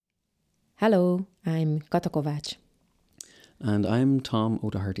Hello, I'm Kata Kovács. And I'm Tom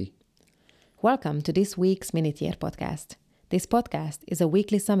O'Doherty. Welcome to this week's Minute Year podcast. This podcast is a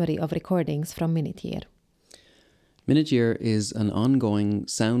weekly summary of recordings from Minute Year. Minute Year is an ongoing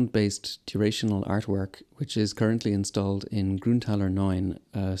sound-based durational artwork which is currently installed in Grüntaler 9,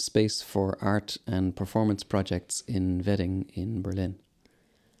 a space for art and performance projects in Wedding in Berlin.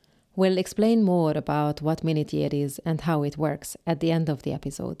 We'll explain more about what Minute Year is and how it works at the end of the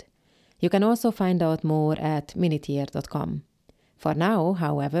episode. You can also find out more at minuteyear.com. For now,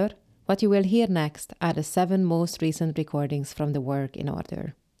 however, what you will hear next are the 7 most recent recordings from the work in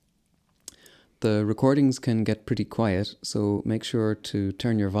order. The recordings can get pretty quiet, so make sure to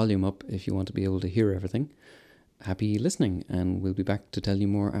turn your volume up if you want to be able to hear everything. Happy listening, and we'll be back to tell you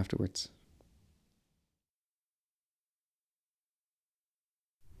more afterwards.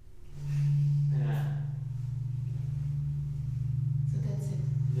 So that's it.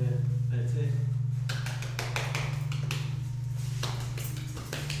 Yeah, that's it.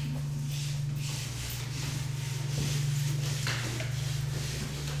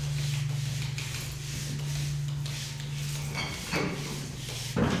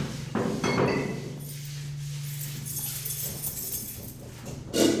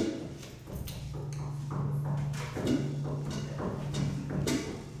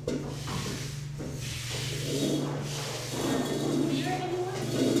 Beer, anyone?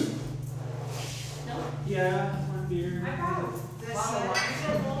 No? Yeah, one beer. I got this Cremant.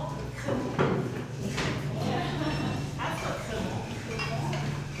 That's a Cremant. Yeah, that's it.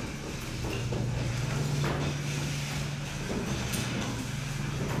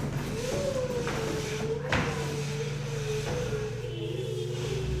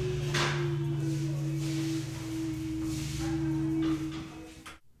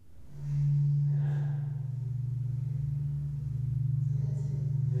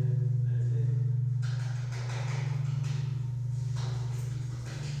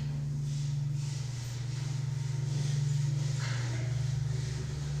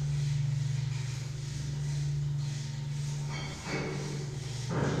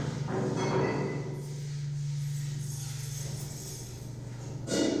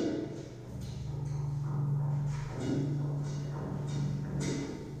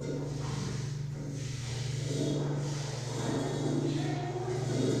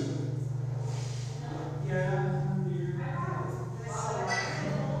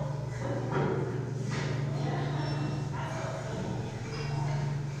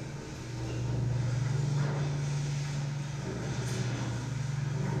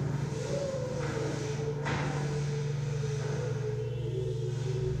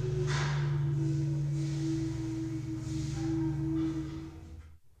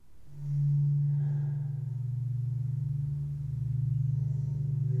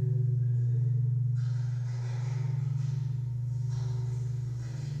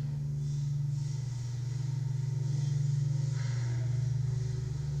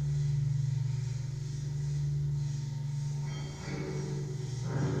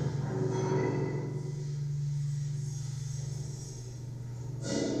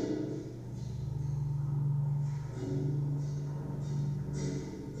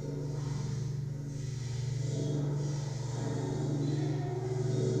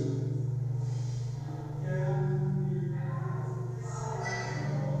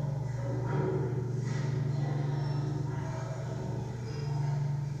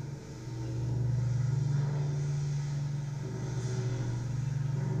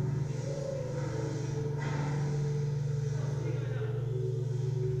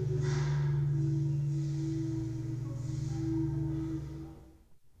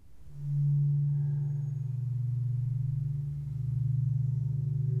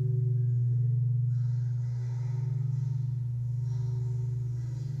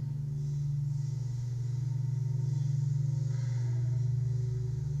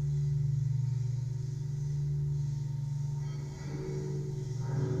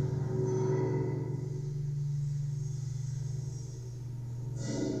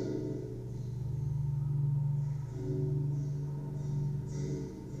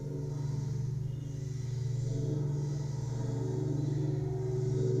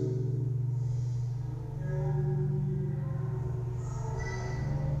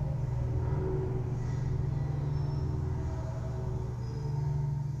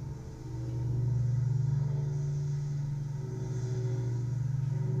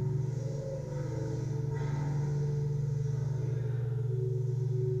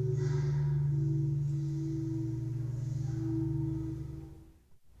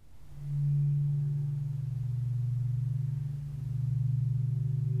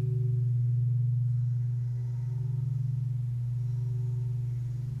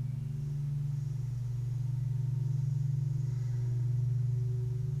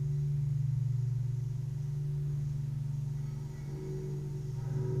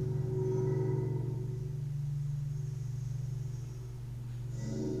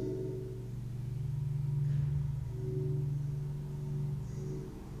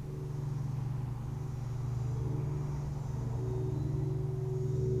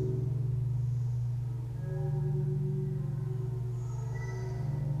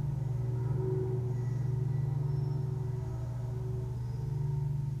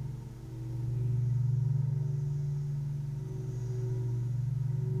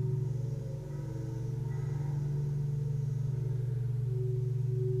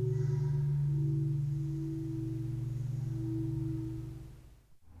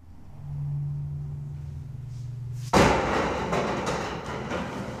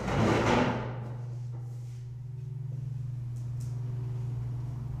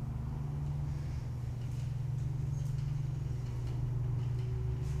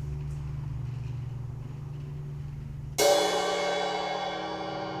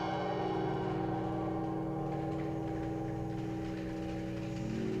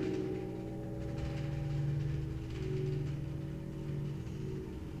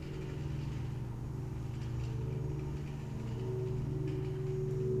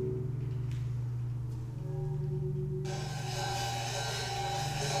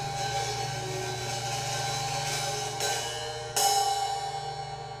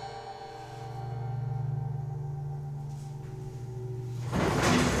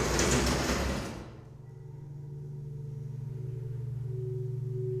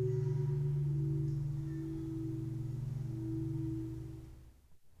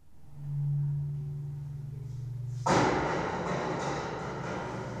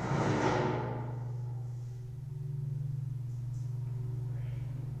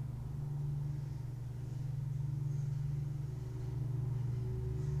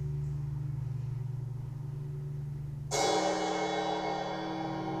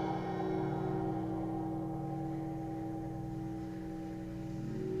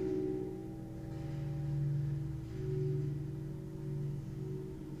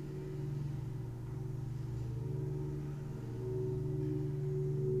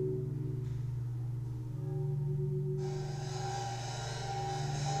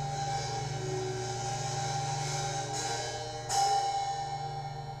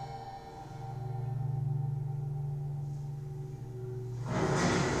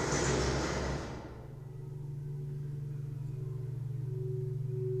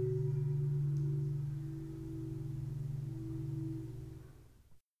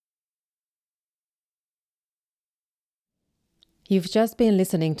 You've just been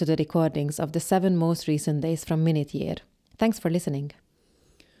listening to the recordings of the 7 most recent days from Minute Year. Thanks for listening.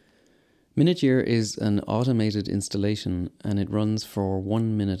 Minute Year is an automated installation and it runs for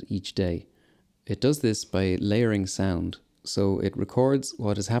 1 minute each day. It does this by layering sound, so it records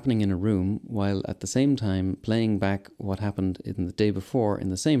what is happening in a room while at the same time playing back what happened in the day before in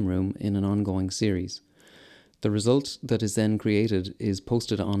the same room in an ongoing series. The result that is then created is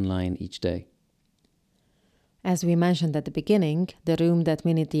posted online each day. As we mentioned at the beginning, the room that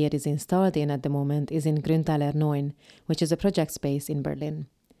Minute Year is installed in at the moment is in Grüntaler 9, which is a project space in Berlin.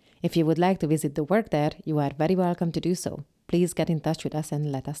 If you would like to visit the work there, you are very welcome to do so. Please get in touch with us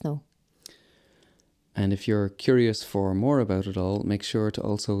and let us know. And if you're curious for more about it all, make sure to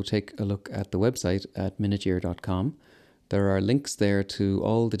also take a look at the website at minuteyear.com. There are links there to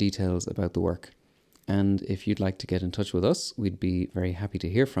all the details about the work. And if you'd like to get in touch with us, we'd be very happy to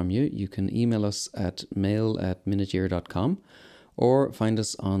hear from you. You can email us at mail@minuteyear.com or find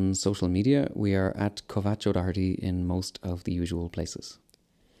us on social media. We are at Kovacs O'Doherty in most of the usual places.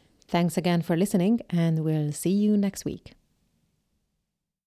 Thanks again for listening, and we'll see you next week.